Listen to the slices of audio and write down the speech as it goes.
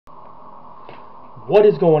What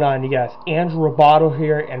is going on, you guys? Andrew Roboto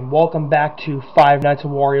here, and welcome back to Five Nights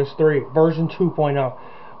at Wario 3, version 2.0,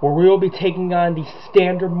 where we will be taking on the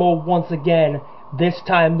standard mode once again. This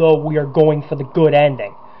time, though, we are going for the good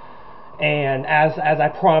ending. And as I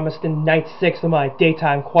promised in Night 6 of my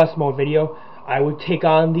daytime quest mode video, I would take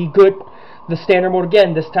on the standard mode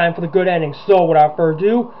again, this time for the good ending. So, without further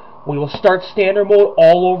ado, we will start standard mode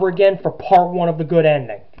all over again for part 1 of the good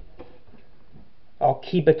ending. I'll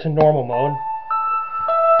keep it to normal mode.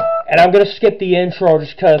 And I'm going to skip the intro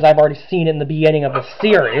just because I've already seen it in the beginning of the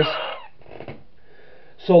series.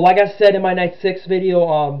 So like I said in my Night 6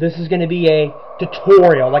 video, this is going to be a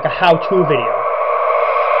tutorial, like a how-to video.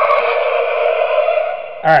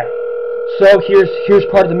 Alright, so here's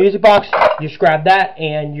part of the music box. You just grab that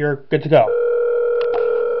and you're good to go.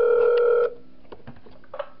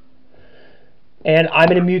 And I'm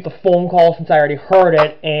going to mute the phone call since I already heard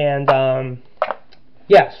it. And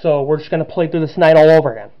yeah, so we're just going to play through this night all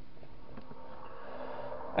over again.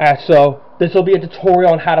 Alright, so this will be a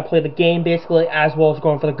tutorial on how to play the game, basically, as well as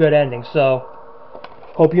going for the good ending. So,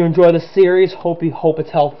 hope you enjoy the series. Hope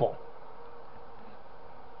it's helpful.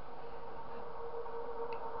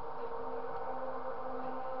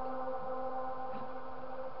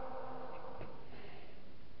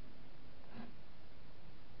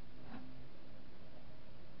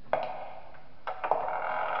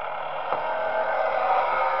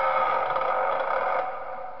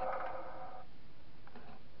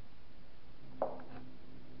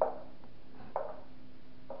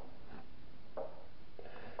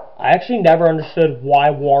 I actually never understood why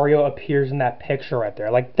Wario appears in that picture right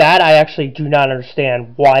there. Like, that I actually do not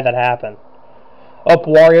understand why that happened. Up,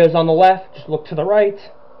 Wario is on the left, just look to the right.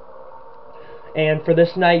 And for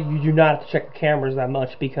this night, you do not have to check the cameras that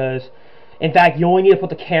much because, in fact, you only need to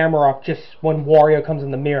put the camera up just when Wario comes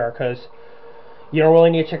in the mirror, because you don't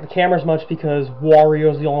really need to check the cameras much because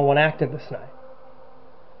Wario is the only one active this night.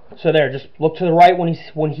 So there, just look to the right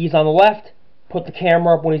when he's on the left, put the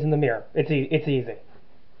camera up when he's in the mirror. It's easy.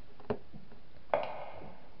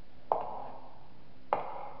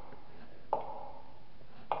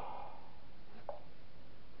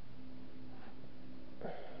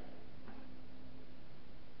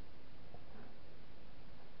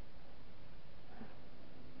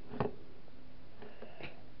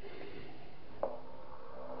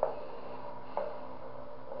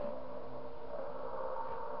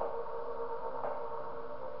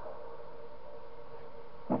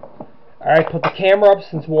 Alright, put the camera up.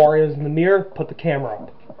 Since Wario's in the mirror, put the camera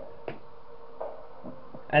up.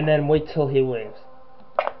 And then wait till he leaves.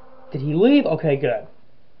 Did he leave? Okay, good.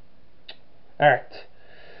 Alright.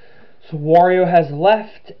 So Wario has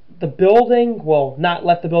left the building. Well, not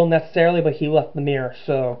left the building necessarily, but he left the mirror.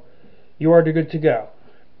 So you are good to go.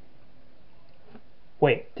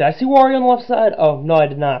 Wait, did I see Wario on the left side? Oh, no, I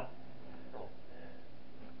did not.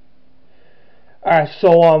 Alright,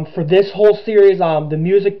 so for this whole series, the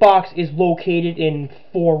music box is located in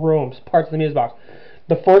 4 rooms, parts of the music box.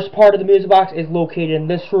 The first part of the music box is located in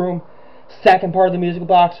this room. Second part of the music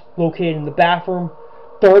box located in the bathroom.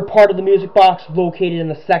 Third part of the music box located in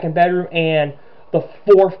the second bedroom. And the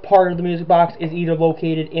fourth part of the music box is either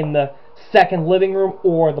located in the second living room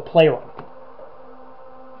or the playroom.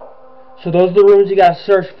 So those are the rooms you gotta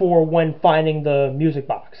search for when finding the music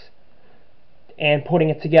box and putting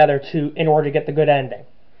it together in order to get the good ending.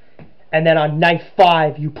 And then on night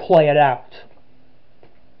 5, you play it out,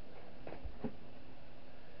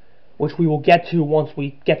 which we will get to once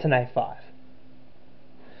we get to night 5.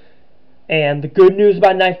 And the good news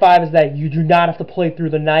about night 5 is that you do not have to play through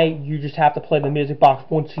the night. You just have to play the music box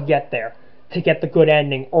once you get there to get the good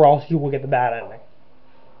ending, or else you will get the bad ending.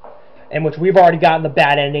 And which we've already gotten the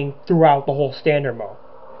bad ending throughout the whole standard mode.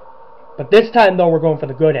 But this time, though, we're going for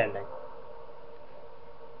the good ending.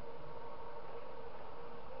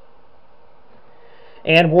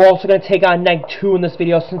 And we're also going to take on night 2 in this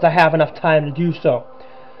video since I have enough time to do so.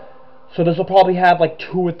 So this will probably have like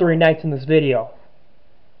 2 or 3 nights in this video.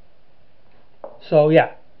 So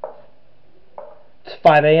yeah. It's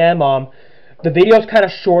 5 a.m. The video's kind of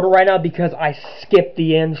shorter right now because I skipped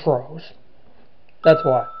the intros. That's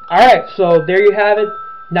why. Alright, so there you have it.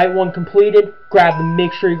 Night 1 completed.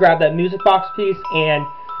 Make sure you grab that music box piece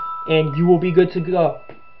and you will be good to go.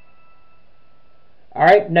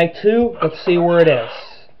 Alright, night 2, let's see where it is.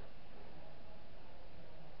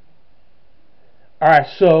 Alright,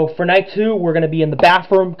 so for night 2, we're going to be in the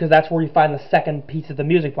bathroom, because that's where you find the second piece of the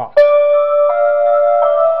music box.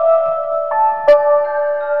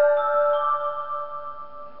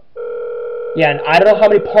 Yeah, and I don't know how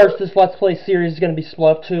many parts this Let's Play series is going to be split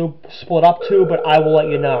up to, but I will let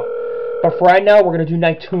you know. But for right now, we're going to do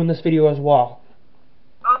night 2 in this video as well.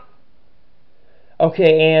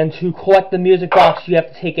 Okay, and to collect the music box, you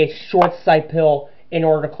have to take a short sight pill in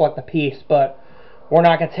order to collect the piece, but we're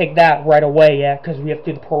not going to take that right away yet, because we have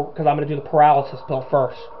to do because I'm going to do the paralysis pill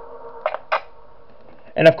first.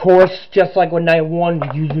 And of course, just like with night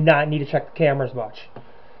 1, you do not need to check the cameras much.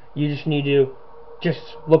 You just need to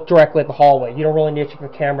just look directly at the hallway. You don't really need to check the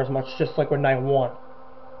cameras much, just like with night 1.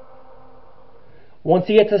 Once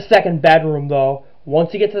you get to the second bedroom though,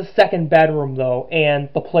 and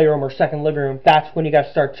the playroom or second living room, that's when you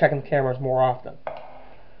gotta start checking the cameras more often.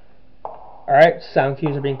 Alright, sound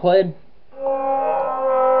cues are being played.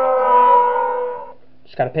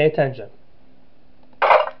 Just gotta pay attention.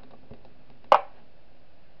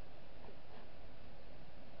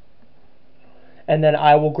 And then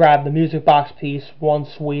I will grab the music box piece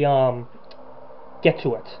once we get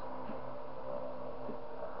to it.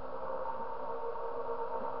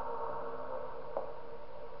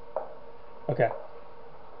 Okay.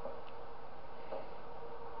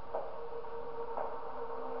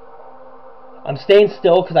 I'm staying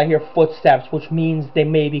still because I hear footsteps, which means they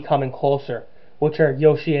may be coming closer, which are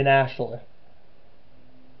Yoshi and Ashley.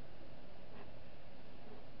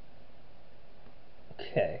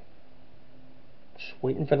 Okay. Just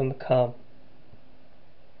waiting for them to come.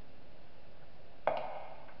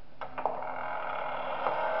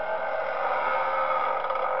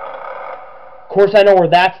 Of course, I know where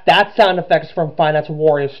that sound effect is from Five Nights at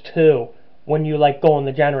Wario's 2, when you like go in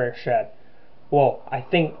the generator shed. Well, I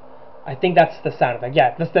think that's the sound effect.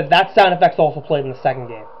 Yeah, that sound effect's also played in the second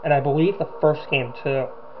game, and I believe the first game too.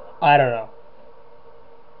 I don't know.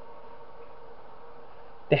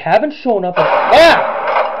 They haven't shown up.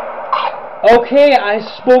 Okay, I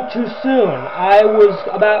spoke too soon. I was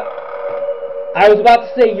about to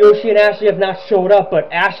say Yoshi and Ashley have not showed up, but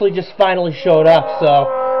Ashley just finally showed up, so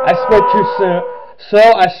I spoke too soon.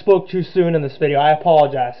 I spoke too soon in this video. I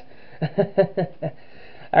apologize.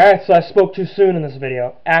 Alright, so I spoke too soon in this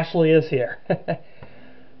video. Ashley is here.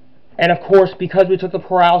 And of course, because we took the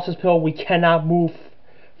paralysis pill, we cannot move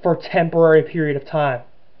for a temporary period of time.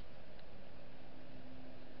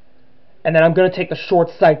 And then I'm going to take the short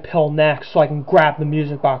sight pill next so I can grab the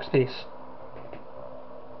music box piece.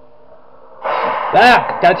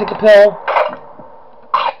 Gotta take the pill.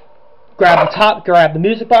 Grab the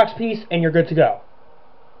music box piece, and you're good to go.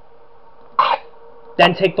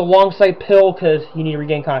 Then take the long sight pill because you need to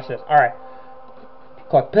regain consciousness. Alright.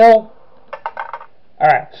 Collect pill.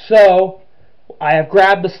 Alright, so I have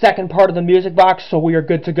grabbed the second part of the music box, so we are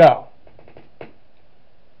good to go.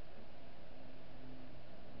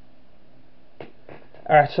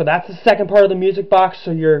 Alright, so that's the second part of the music box,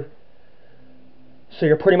 so you're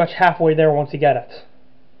pretty much halfway there once you get it.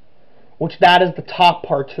 Which that is the top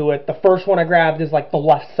part to it. The first one I grabbed is like the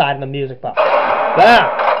left side of the music box.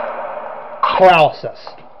 Paralysis.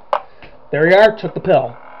 There we are, took the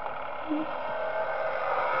pill.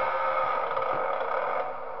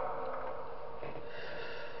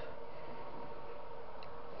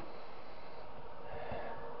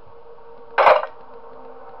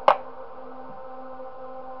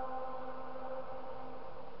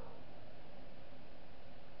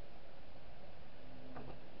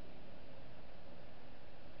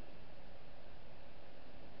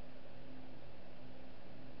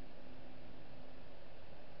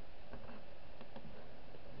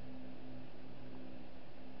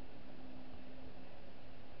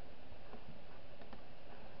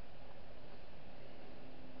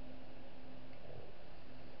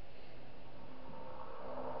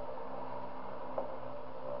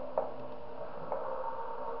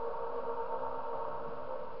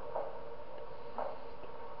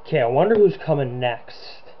 Okay, I wonder who's coming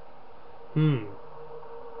next.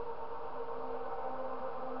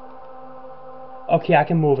 Okay, I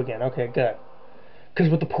can move again. Okay, good.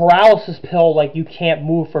 Because with the paralysis pill, like, you can't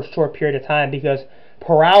move for a short period of time because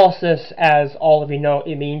paralysis, as all of you know,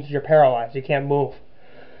 it means you're paralyzed. You can't move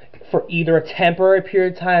for either a temporary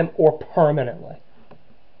period of time or permanently.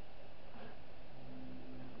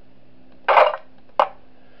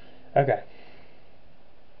 Okay.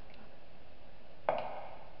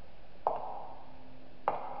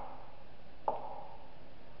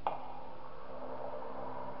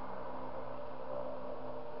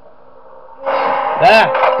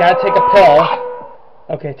 Gotta take a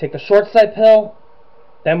pill. Okay, take the short sight pill.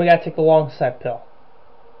 Then we gotta take the long sight pill.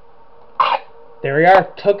 There we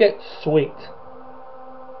are. Took it. Sweet.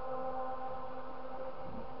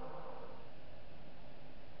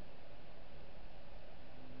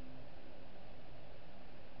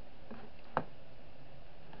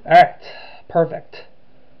 Alright. Perfect.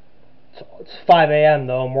 So it's 5 a.m.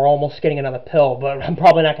 though, and we're almost getting another pill, but I'm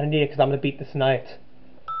probably not going to need it because I'm going to beat this night.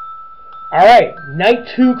 Alright, night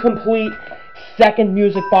 2 complete, second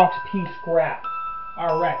music box piece grab.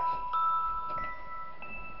 Alright.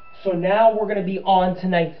 So now we're going to be on to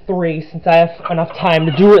night 3 since I have enough time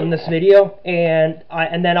to do it in this video. And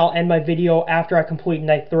then I'll end my video after I complete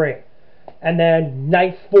night 3. And then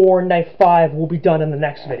night 4, night 5 will be done in the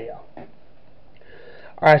next video.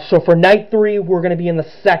 Alright, so for night 3 we're going to be in the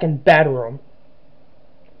second bedroom.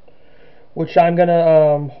 Which I'm going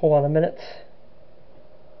to, hold on a minute.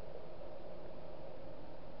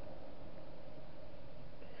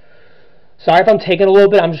 Sorry if I'm taking a little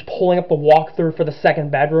bit, I'm just pulling up the walkthrough for the second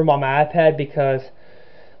bedroom on my iPad because,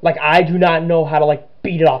 like, I do not know how to, like,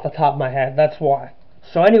 beat it off the top of my head, that's why.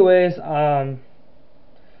 So anyways, so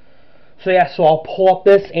I'll pull up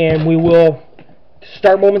this and we will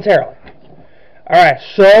start momentarily. Alright,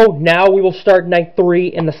 so now we will start night 3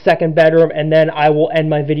 in the second bedroom and then I will end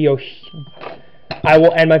my video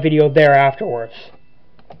there afterwards.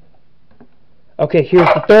 Okay, here's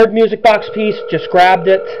the third music box piece, just grabbed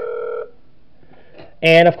it.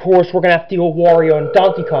 And of course, we're going to have to deal with Wario and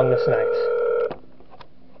Donkey Kong this night.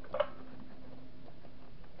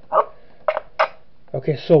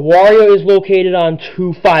 Okay, so Wario is located on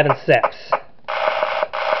 2, 5, and 6.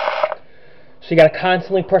 So you got to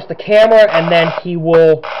constantly press the camera, and then he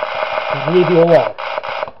will leave you alone.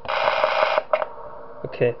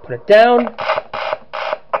 Okay, put it down.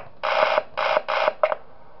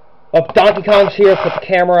 Oh, Donkey Kong's here. Put the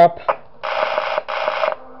camera up.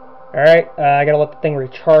 Alright, I gotta let the thing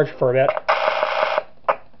recharge for a bit.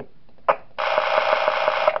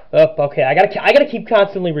 Oh, okay, I gotta keep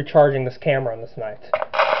constantly recharging this camera on this night.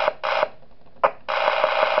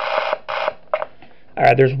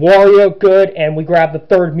 Alright, there's Wario, good, and we grab the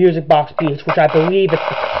third music box piece, which I believe it's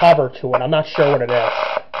the cover to it. I'm not sure what it is.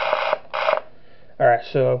 Alright,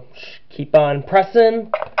 so keep on pressing,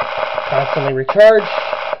 constantly recharge.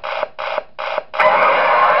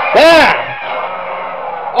 Ah!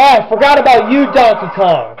 Oh, I forgot about you, Donkey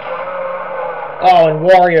Kong. Oh, and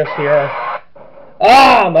Wario's here.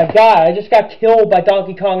 Ah, my God, I just got killed by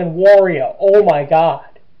Donkey Kong and Wario. Oh my God.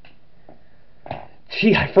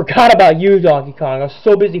 Gee, I forgot about you, Donkey Kong. I was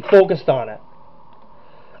so busy focused on it.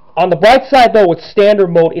 On the bright side, though, with standard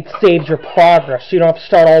mode, it saves your progress, so you don't have to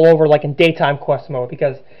start all over like in daytime quest mode,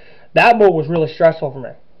 because that mode was really stressful for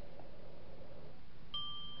me.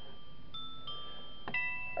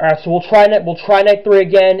 Alright, so we'll try night 3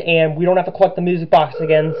 again, and we don't have to collect the music box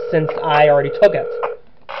again since I already took it.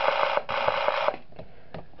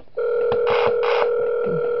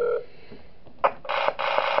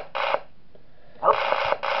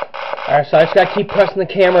 Alright, so I just gotta keep pressing the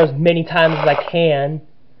camera as many times as I can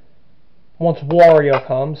once Wario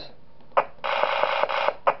comes.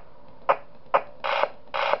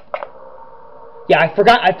 Yeah, I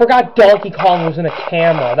forgot Donkey Kong was in a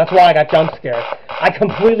camera. That's why I got jump scared. I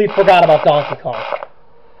completely forgot about Donkey Kong.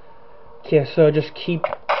 Okay, so just keep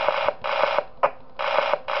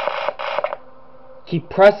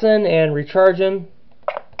pressing and recharging.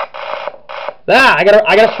 Ah, I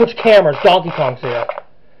gotta switch cameras. Donkey Kong's here.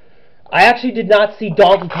 I actually did not see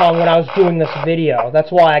Donkey Kong when I was doing this video.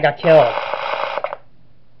 That's why I got killed.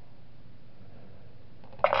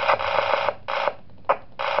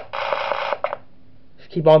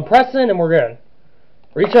 Just keep on pressing and we're good.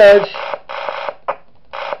 Recharge.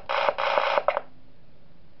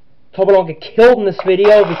 Hope I don't get killed in this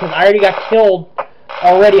video because I already got killed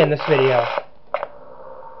in this video.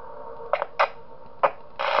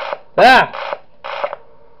 Ah!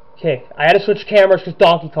 Okay, I had to switch cameras because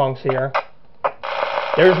Donkey Kong's here.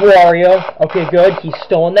 There's Wario. Okay, good. He's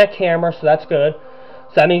still in that camera, so that's good.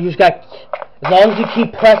 So that means you just got... As long as you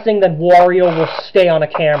keep pressing, then Wario will stay on a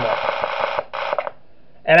camera.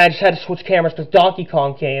 And I just had to switch cameras because Donkey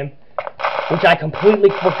Kong came, which I completely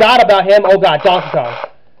forgot about him. Oh god, Donkey Kong.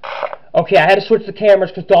 Okay, I had to switch the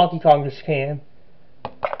cameras because Donkey Kong just came.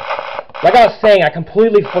 Like I was saying, I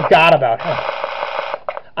completely forgot about him.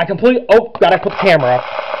 Oh, gotta put the camera up.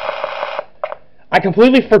 I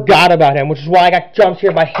completely forgot about him, which is why I got jumped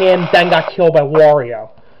here by him, then got killed by Wario.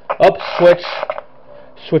 Oh,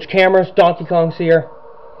 switch cameras, Donkey Kong's here.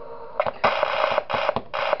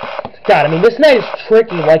 God, I mean, this night is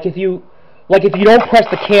tricky. Like if you don't press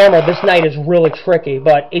the camera, this night is really tricky.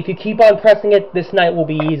 But if you keep on pressing it, this night will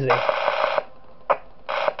be easy.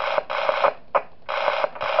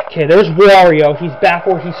 Okay, there's Wario. He's back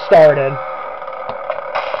where he started.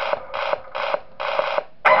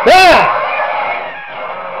 Ah!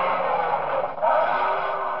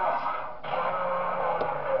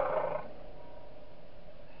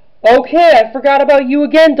 Okay, I forgot about you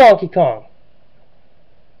again, Donkey Kong.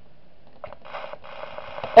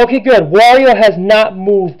 Okay, good. Wario has not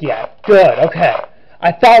moved yet. Good, okay.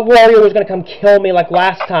 I thought Wario was going to come kill me like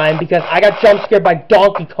last time because I got jump scared by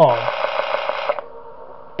Donkey Kong.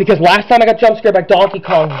 Because last time I got jump scared by Donkey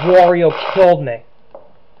Kong, Wario killed me.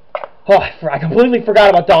 Oh, I completely forgot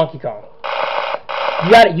about Donkey Kong.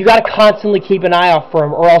 You gotta constantly keep an eye out for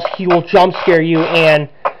him, or else he will jump scare you and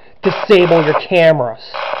disable your cameras.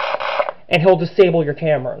 And he'll disable your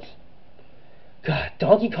cameras. God,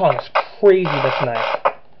 Donkey Kong is crazy this night.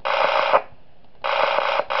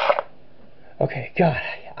 Okay, God,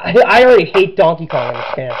 I already hate Donkey Kong in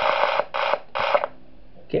this game.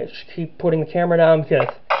 Okay, just keep putting the camera down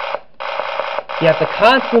because you have to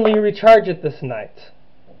constantly recharge it this night.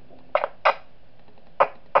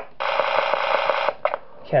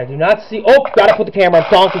 Okay, I do not see... Oh, gotta put the camera up.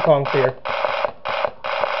 Donkey Kong's here.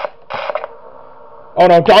 Oh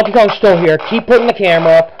no, Donkey Kong's still here. Keep putting the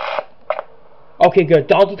camera up. Okay, good.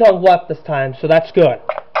 Donkey Kong left this time, so that's good.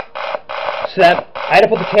 So that... I had to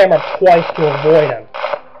put the camera up twice to avoid him.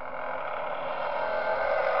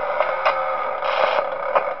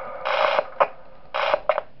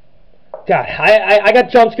 God, I got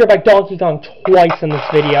jump scared by Donkey Kong twice in this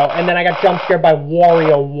video, and then I got jump scared by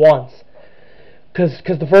Wario once.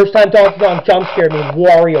 Because the first time Donkey Kong jump scared me,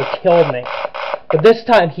 Wario killed me. But this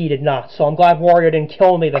time he did not, so I'm glad Wario didn't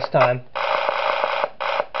kill me this time.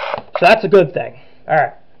 So that's a good thing.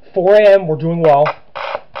 Alright, 4 a.m., we're doing well.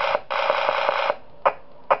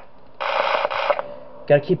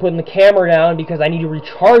 Gotta keep putting the camera down because I need to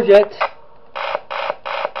recharge it.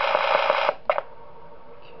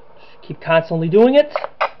 Just keep constantly doing it.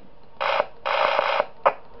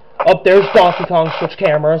 Oh, there's Donkey Kong, switch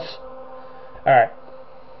cameras. Alright.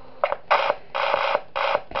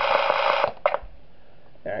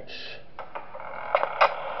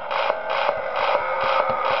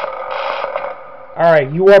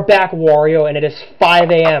 Alright, you are back, Wario, and it is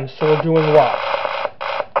 5 a.m., so we're doing well.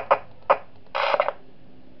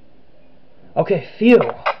 Okay, phew.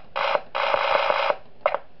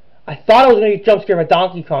 I thought I was going to get jump scared by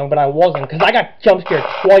Donkey Kong, but I wasn't, because I got jump scared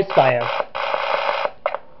twice by him.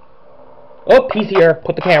 Oh, he's here.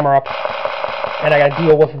 Put the camera up. And I gotta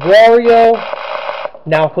deal with Wario.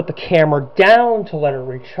 Now put the camera down to let it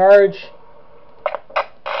recharge.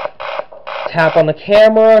 Tap on the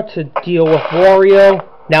camera to deal with Wario.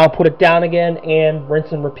 Now put it down again and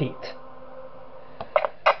rinse and repeat.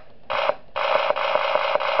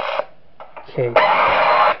 Okay.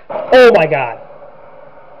 Oh my god.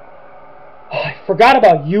 Oh, I forgot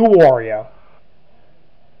about you, Wario.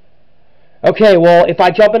 Okay, well, if I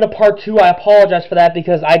jump into part 2, I apologize for that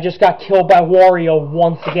because I just got killed by Wario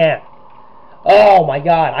once again. Oh my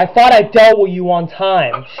god, I thought I dealt with you on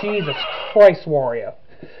time. Jesus Christ, Wario.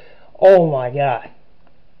 Oh my god.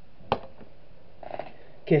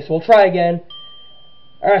 Okay, so we'll try again.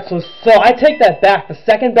 Alright, so I take that back. The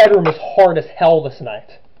second bedroom is hard as hell this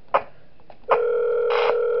night.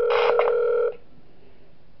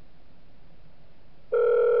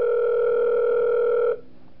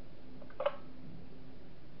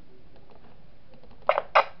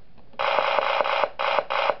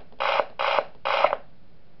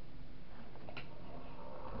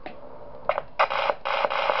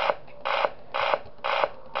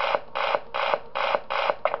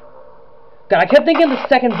 God, I kept thinking the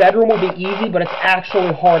second bedroom would be easy, but it's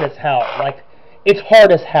actually hard as hell. Like, it's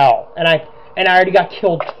hard as hell. And I already got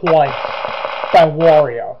killed twice by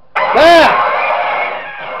Wario. Ah!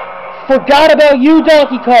 Forgot about you,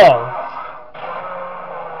 Donkey Kong!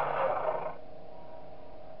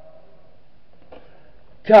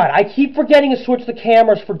 God, I keep forgetting to switch the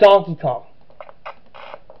cameras for Donkey Kong.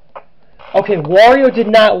 Okay, Wario did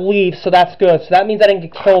not leave, so that's good. So that means I didn't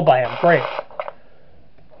get killed by him. Great.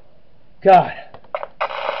 God.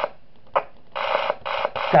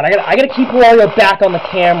 God, I gotta keep Wario back on the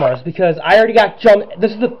cameras because I already got jumped.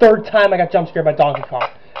 This is the third time I got jump scared by Donkey Kong.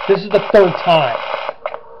 This is the third time.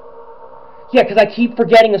 Yeah, because I keep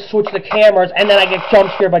forgetting to switch the cameras and then I get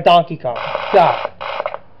jump scared by Donkey Kong. God.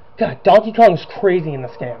 God, Donkey Kong is crazy in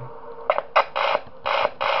this game.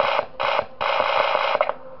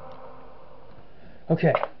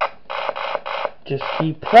 Okay. Just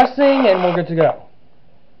keep pressing and we're good to go.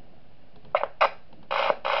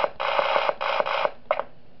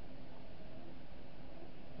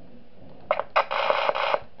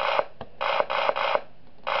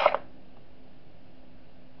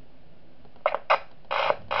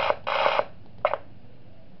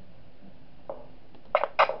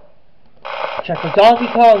 Check for Donkey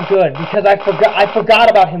Kong, good, because I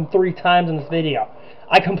forgot about him 3 times in this video.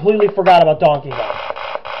 I completely forgot about Donkey Kong.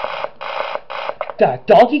 God,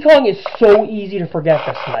 Donkey Kong is so easy to forget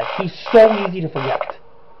this night. He's so easy to forget.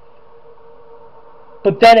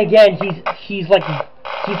 But then again, he's like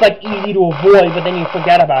easy to avoid, but then you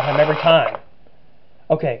forget about him every time.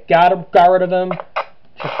 Okay, got rid of him.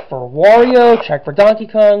 Check for Wario, check for Donkey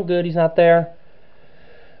Kong. Good, he's not there.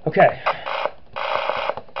 Okay.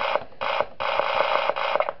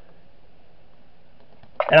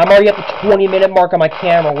 And I'm already at the 20-minute mark on my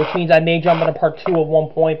camera, which means I may jump into part 2 at one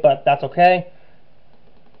point, but that's okay.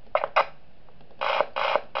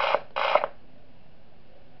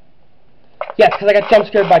 Yes, because I got jump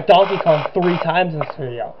scared by Donkey Kong 3 times in this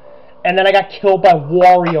video. And then I got killed by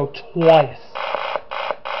Wario twice.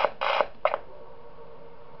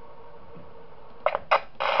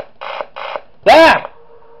 Ah!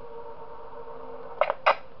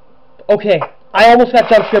 Okay, I almost got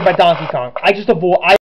jump scared by Donkey Kong. I just